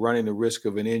compared to running the risk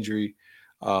of an injury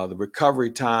the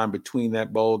recovery time between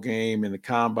that bowl game and the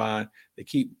combine, they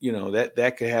keep,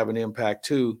 that could have an impact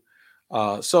too.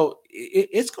 So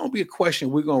it's going to be a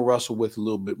question we're going to wrestle with a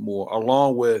little bit more,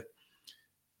 along with,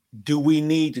 do we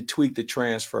need to tweak the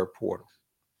transfer portal?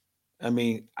 I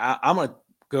mean, I'm going to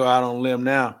go out on a limb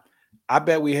now. I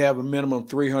bet we have a minimum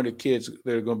 300 kids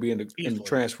that are going to be in the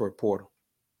transfer portal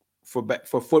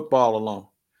for football alone.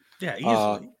 Yeah,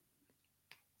 easily.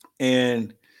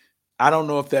 And I don't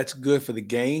know if that's good for the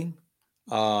game.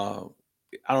 I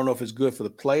don't know if it's good for the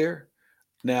player.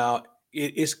 Now,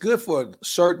 it's good for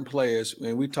certain players.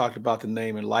 And we talked about the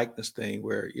name and likeness thing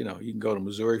where, you can go to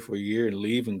Missouri for a year and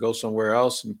leave and go somewhere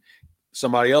else and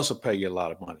somebody else will pay you a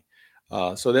lot of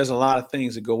money. So there's a lot of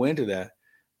things that go into that.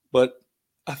 But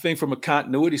I think from a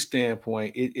continuity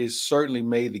standpoint, it certainly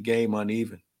made the game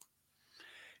uneven.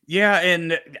 Yeah,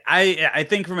 and I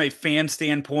think from a fan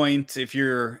standpoint, if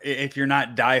you're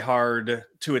not diehard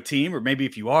to a team, or maybe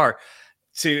if you are,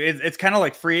 it's kind of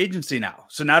like free agency now.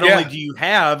 So not only do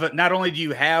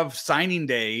you have signing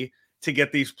day to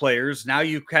get these players, now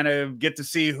you kind of get to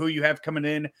see who you have coming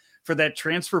in for that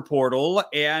transfer portal.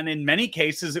 And in many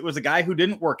cases, it was a guy who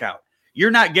didn't work out.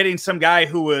 You're not getting some guy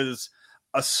who was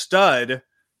a stud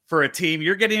for a team.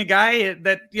 You're getting a guy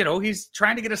that, he's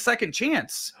trying to get a second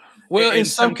chance. Well, in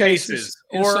some cases,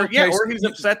 or he's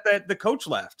upset that the coach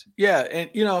left. Yeah.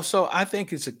 And, so I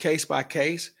think it's a case by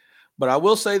case, but I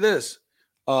will say this,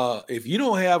 if you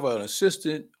don't have an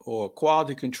assistant or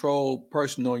quality control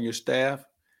person on your staff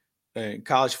in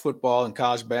college football and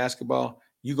college basketball,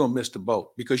 you're going to miss the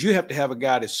boat, because you have to have a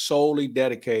guy that's solely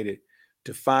dedicated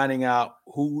to finding out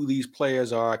who these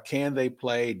players are. Can they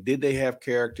play? Did they have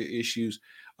character issues?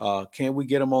 Can we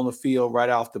get them on the field right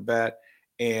off the bat?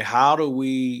 And how do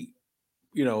we,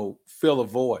 fill a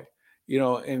void?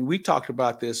 And we talked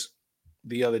about this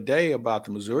the other day about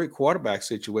the Missouri quarterback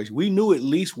situation. We knew at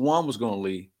least one was going to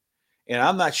leave. And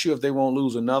I'm not sure if they won't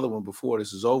lose another one before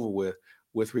this is over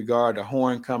with regard to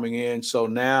Horn coming in. So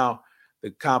now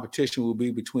the competition will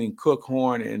be between Cook,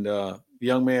 Horn, and the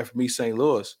young man from East St.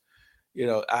 Louis.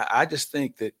 I just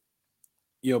think that,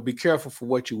 be careful for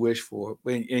what you wish for.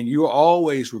 And you're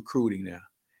always recruiting now.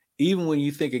 Even when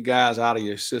you think a guy's out of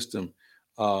your system,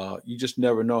 you just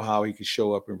never know how he could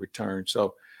show up in return.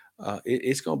 So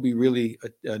it's going to be really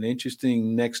an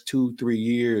interesting next 2-3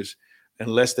 years,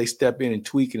 unless they step in and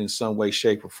tweak it in some way,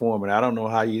 shape, or form. And I don't know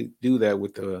how you do that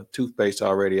with the toothpaste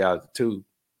already out of the tube.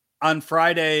 On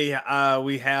Friday,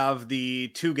 we have the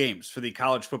 2 games for the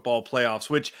college football playoffs,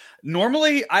 which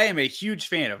normally I am a huge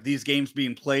fan of these games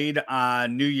being played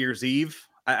on New Year's Eve.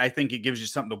 I think it gives you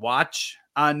something to watch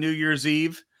on New Year's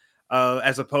Eve,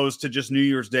 as opposed to just New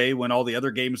Year's Day when all the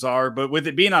other games are. But with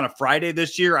it being on a Friday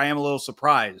this year, I am a little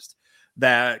surprised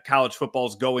that college football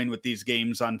is going with these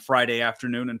games on Friday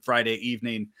afternoon and Friday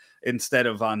evening instead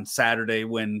of on Saturday,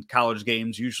 when college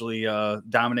games usually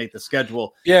dominate the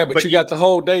schedule. Yeah, but you got the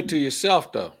whole day to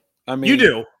yourself, though. I mean, you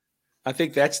do. I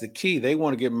think that's the key. They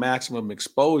want to get maximum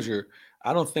exposure.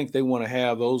 I don't think they want to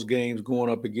have those games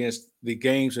going up against the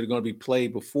games that are going to be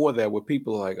played before that, where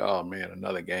people are like, oh, man,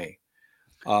 another game.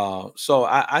 So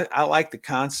I like the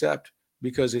concept,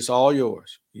 because it's all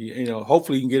yours.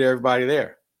 Hopefully you can get everybody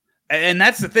there. And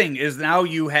that's the thing, is now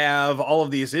you have all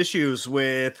of these issues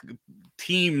with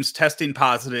teams testing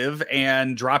positive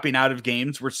and dropping out of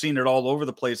games. We're seeing it all over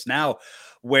the place now,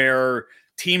 where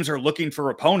teams are looking for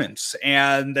opponents,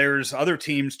 and there's other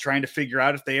teams trying to figure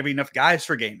out if they have enough guys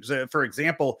for games. For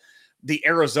example, the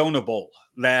Arizona Bowl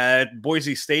that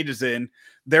Boise State is in,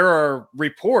 there are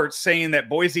reports saying that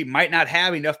Boise might not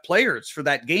have enough players for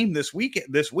that game this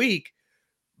week.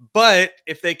 But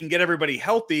if they can get everybody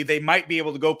healthy, they might be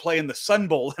able to go play in the Sun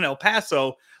Bowl in El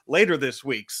Paso later this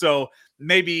week. So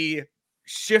maybe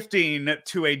shifting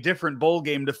to a different bowl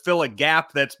game to fill a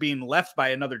gap that's being left by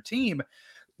another team,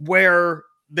 where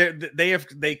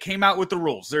they came out with the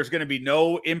rules. There's going to be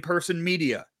no in-person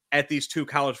media at these 2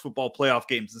 college football playoff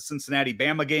games, the Cincinnati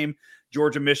Bama game,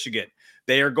 Georgia, Michigan.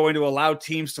 They are going to allow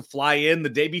teams to fly in the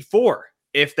day before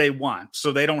if they want,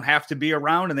 so they don't have to be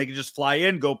around and they can just fly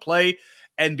in, go play,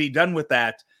 and be done with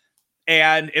that.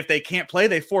 And if they can't play,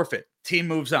 they forfeit. Team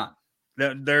moves on.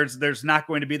 There's not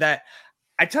going to be that.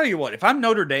 I tell you what, if I'm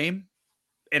Notre Dame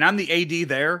and I'm the AD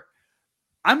there,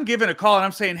 I'm giving a call and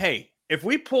I'm saying, hey, if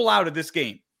we pull out of this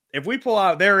game, if we pull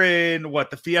out, they're in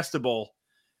the Fiesta Bowl,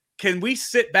 can we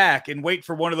sit back and wait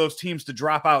for one of those teams to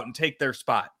drop out and take their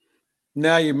spot?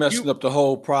 Now you're messing up the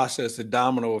whole process. The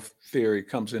domino theory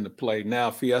comes into play. Now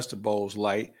Fiesta Bowl's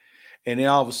light, and then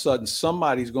all of a sudden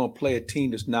somebody's going to play a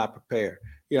team that's not prepared.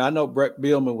 I know Brett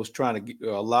Bielema was trying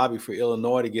to lobby for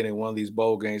Illinois to get in one of these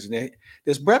bowl games. And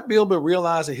does Brett Bielema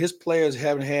realize that his players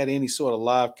haven't had any sort of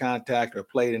live contact or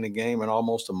played in the game in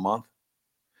almost a month?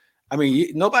 I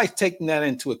mean, nobody's taking that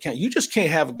into account. You just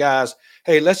can't have guys,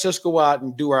 hey, let's just go out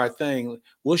and do our thing.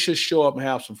 We'll just show up and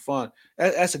have some fun.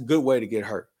 That's a good way to get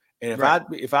hurt. And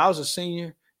if I was a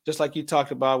senior, just like you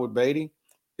talked about with Beatty,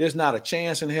 there's not a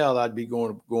chance in hell I'd be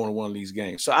going to one of these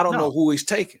games. So I don't know who he's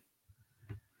taking.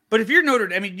 But if you're Notre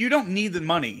Dame, I mean, you don't need the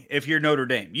money if you're Notre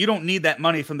Dame. You don't need that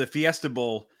money from the Fiesta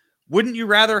Bowl. Wouldn't you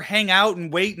rather hang out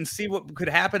and wait and see what could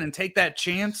happen and take that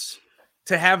chance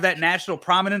to have that national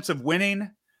prominence of winning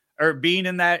or being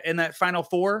in that Final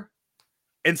Four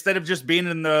instead of just being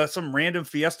in some random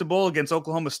Fiesta Bowl against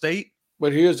Oklahoma State?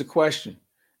 But here's the question.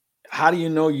 How do you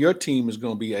know your team is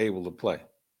going to be able to play?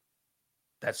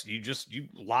 You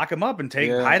lock them up and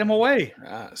hide them away.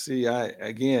 I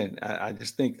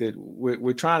just think that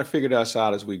we're trying to figure this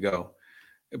out as we go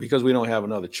because we don't have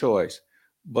another choice.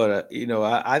 But,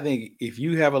 I think if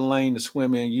you have a lane to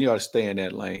swim in, you ought to stay in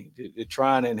that lane. They're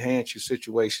trying to enhance your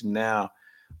situation now,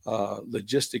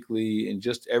 logistically and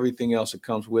just everything else that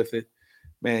comes with it.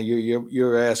 Man,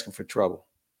 you're asking for trouble.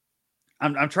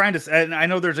 I'm trying to, and I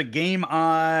know there's a game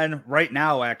on right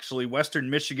now, actually. Western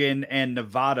Michigan and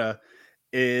Nevada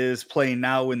is playing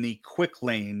now in the Quick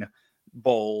Lane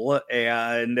Bowl.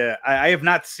 And I have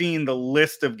not seen the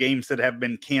list of games that have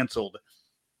been canceled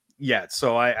yet.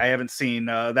 So I haven't seen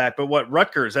that. But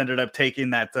Rutgers ended up taking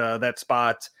that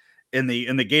spot in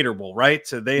the Gator Bowl, right?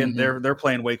 So they're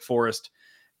playing Wake Forest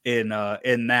in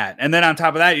that. And then on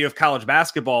top of that, you have college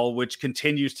basketball, which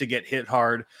continues to get hit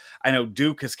hard. I know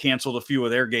Duke has canceled a few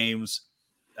of their games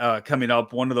coming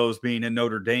up, one of those being in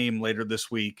Notre Dame later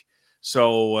this week.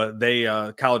 So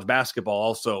college basketball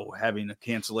also having a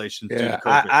cancellation. Yeah,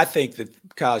 I think that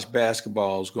college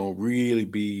basketball is going to really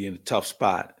be in a tough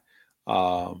spot.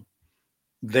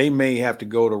 They may have to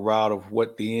go the route of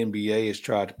what the NBA has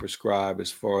tried to prescribe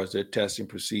as far as their testing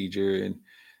procedure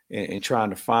and trying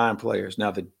to find players.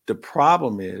 Now, the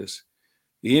problem is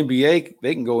the NBA,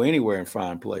 they can go anywhere and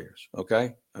find players,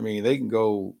 okay? I mean, they can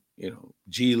go,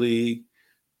 G League,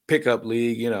 pickup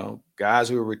league, guys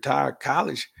who are retired.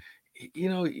 College,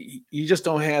 you just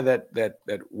don't have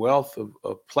that wealth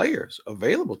of players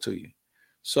available to you.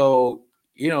 So,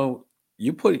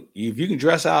 if you can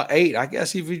dress out 8, I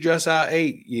guess if you dress out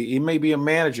 8, it may be a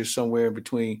manager somewhere in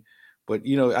between. But,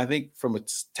 I think from a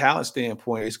talent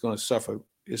standpoint, it's going to suffer.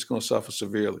 It's going to suffer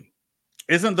severely.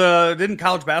 Didn't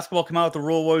college basketball come out with the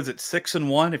rule? What was it,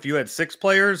 6-1 if you had 6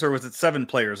 players, or was it 7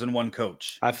 players and 1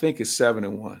 coach? I think it's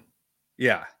 7-1.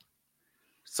 Yeah.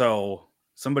 So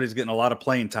somebody's getting a lot of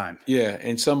playing time. Yeah,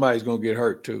 and somebody's going to get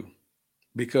hurt too,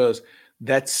 because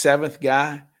that 7th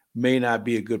guy may not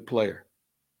be a good player.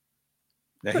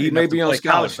 Now, he may be on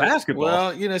college basketball. Well,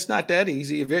 it's not that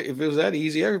easy. If it was that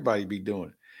easy, everybody'd be doing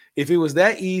it. If it was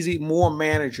that easy, more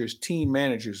team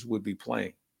managers would be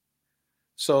playing.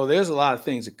 So there's a lot of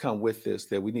things that come with this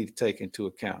that we need to take into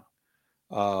account.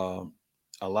 A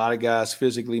lot of guys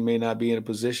physically may not be in a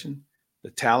position.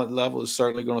 The talent level is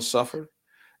certainly going to suffer.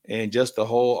 And just the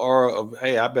whole aura of,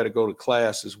 hey, I better go to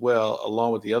class as well,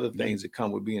 along with the other things that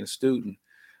come with being a student.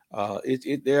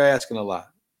 They're asking a lot.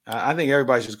 I think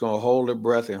everybody's just going to hold their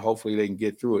breath and hopefully they can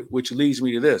get through it, which leads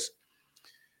me to this.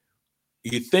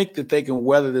 You think that they can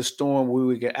weather this storm where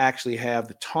we can actually have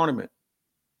the tournament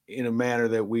in a manner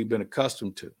that we've been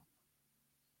accustomed to?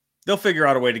 They'll figure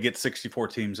out a way to get 64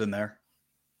 teams in there.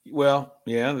 Well,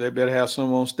 yeah, they better have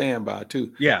some on standby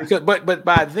too. Yeah. But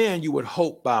by then you would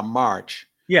hope by March,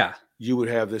 you would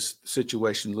have this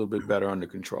situation a little bit better under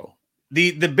control.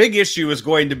 The big issue is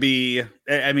going to be,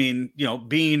 having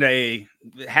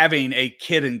a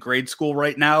kid in grade school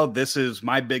right now, this is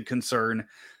my big concern,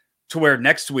 to where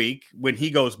next week when he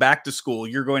goes back to school,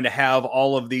 you're going to have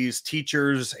all of these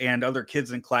teachers and other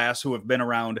kids in class who have been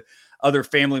around other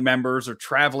family members or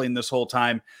traveling this whole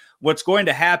time. What's going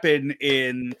to happen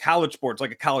in college sports,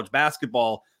 like a college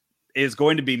basketball, is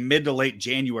going to be mid to late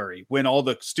January when all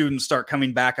the students start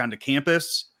coming back onto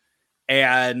campus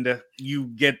and you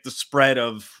get the spread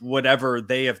of whatever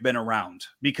they have been around.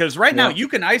 Because right now you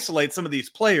can isolate some of these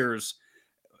players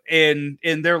in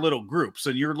their little groups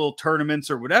and your little tournaments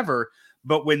or whatever.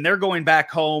 But when they're going back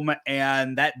home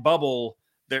and that bubble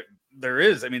there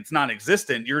is, it's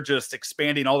non-existent. You're just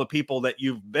expanding all the people that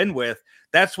you've been with.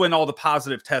 That's when all the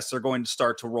positive tests are going to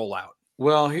start to roll out.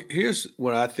 Well, here's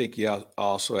what I think you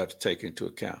also have to take into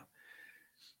account.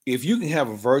 If you can have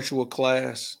a virtual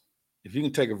class, if you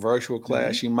can take a virtual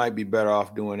class, you might be better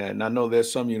off doing that. And I know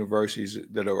there's some universities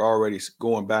that are already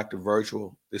going back to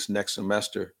virtual this next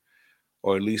semester.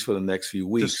 or at least for the next few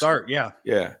weeks. To start, yeah.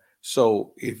 Yeah.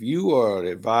 So if you are an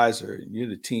advisor, you're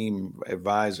the team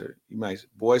advisor, you might,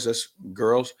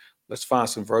 girls, let's find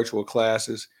some virtual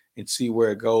classes and see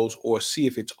where it goes or see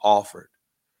if it's offered.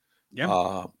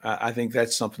 Yeah. I think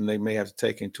that's something they may have to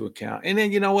take into account. And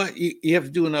then, you know what? You have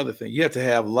to do another thing. You have to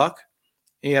have luck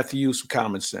and you have to use some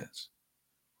common sense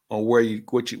on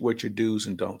what your do's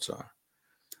and don'ts are.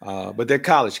 But they're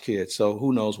college kids, so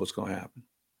who knows what's going to happen.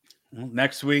 Well,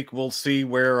 next week, we'll see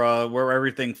where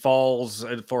everything falls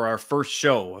for our first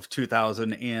show of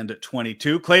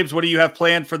 2022. Claibs, what do you have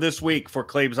planned for this week for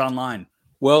Claibs Online?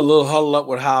 Well, a little huddle up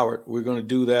with Howard. We're going to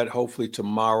do that hopefully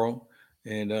tomorrow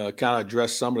and kind of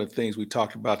address some of the things we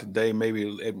talked about today,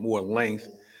 maybe at more length.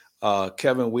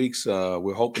 Kevin Weeks,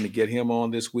 we're hoping to get him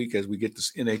on this week as we get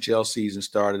this NHL season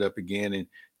started up again and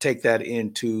take that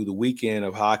into the weekend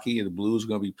of hockey. The Blues are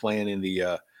going to be playing in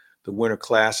the Winter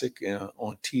Classic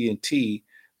on TNT.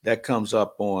 That comes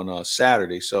up on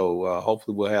Saturday. So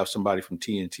hopefully we'll have somebody from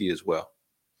TNT as well.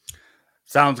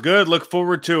 Sounds good. Look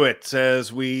forward to it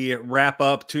as we wrap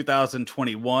up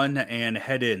 2021 and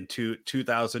head into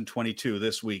 2022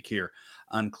 this week here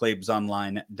on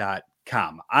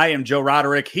ClaibsOnline.com. I am Joe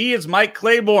Roderick. He is Mike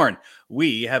Claiborne.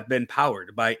 We have been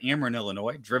powered by Ameren,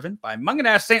 Illinois, driven by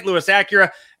Mungenast St. Louis Acura,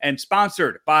 and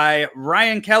sponsored by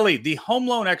Ryan Kelly, the home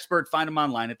loan expert. Find him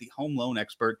online at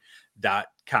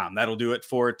thehomeloanexpert.com. That'll do it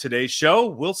for today's show.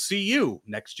 We'll see you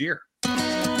next year.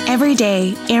 Every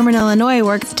day, Ameren, Illinois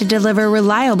works to deliver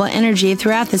reliable energy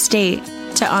throughout the state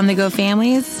to on-the-go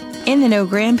families, in-the-know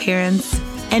grandparents,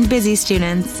 and busy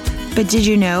students. But did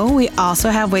you know we also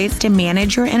have ways to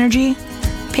manage your energy?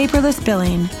 Paperless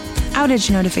billing, outage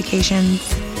notifications,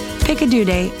 pick a due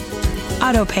date,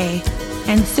 auto pay,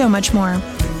 and so much more.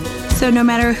 So no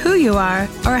matter who you are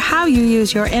or how you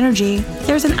use your energy,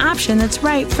 there's an option that's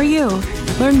right for you.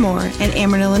 Learn more at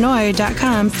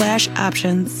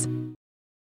amerenillinois.com/options.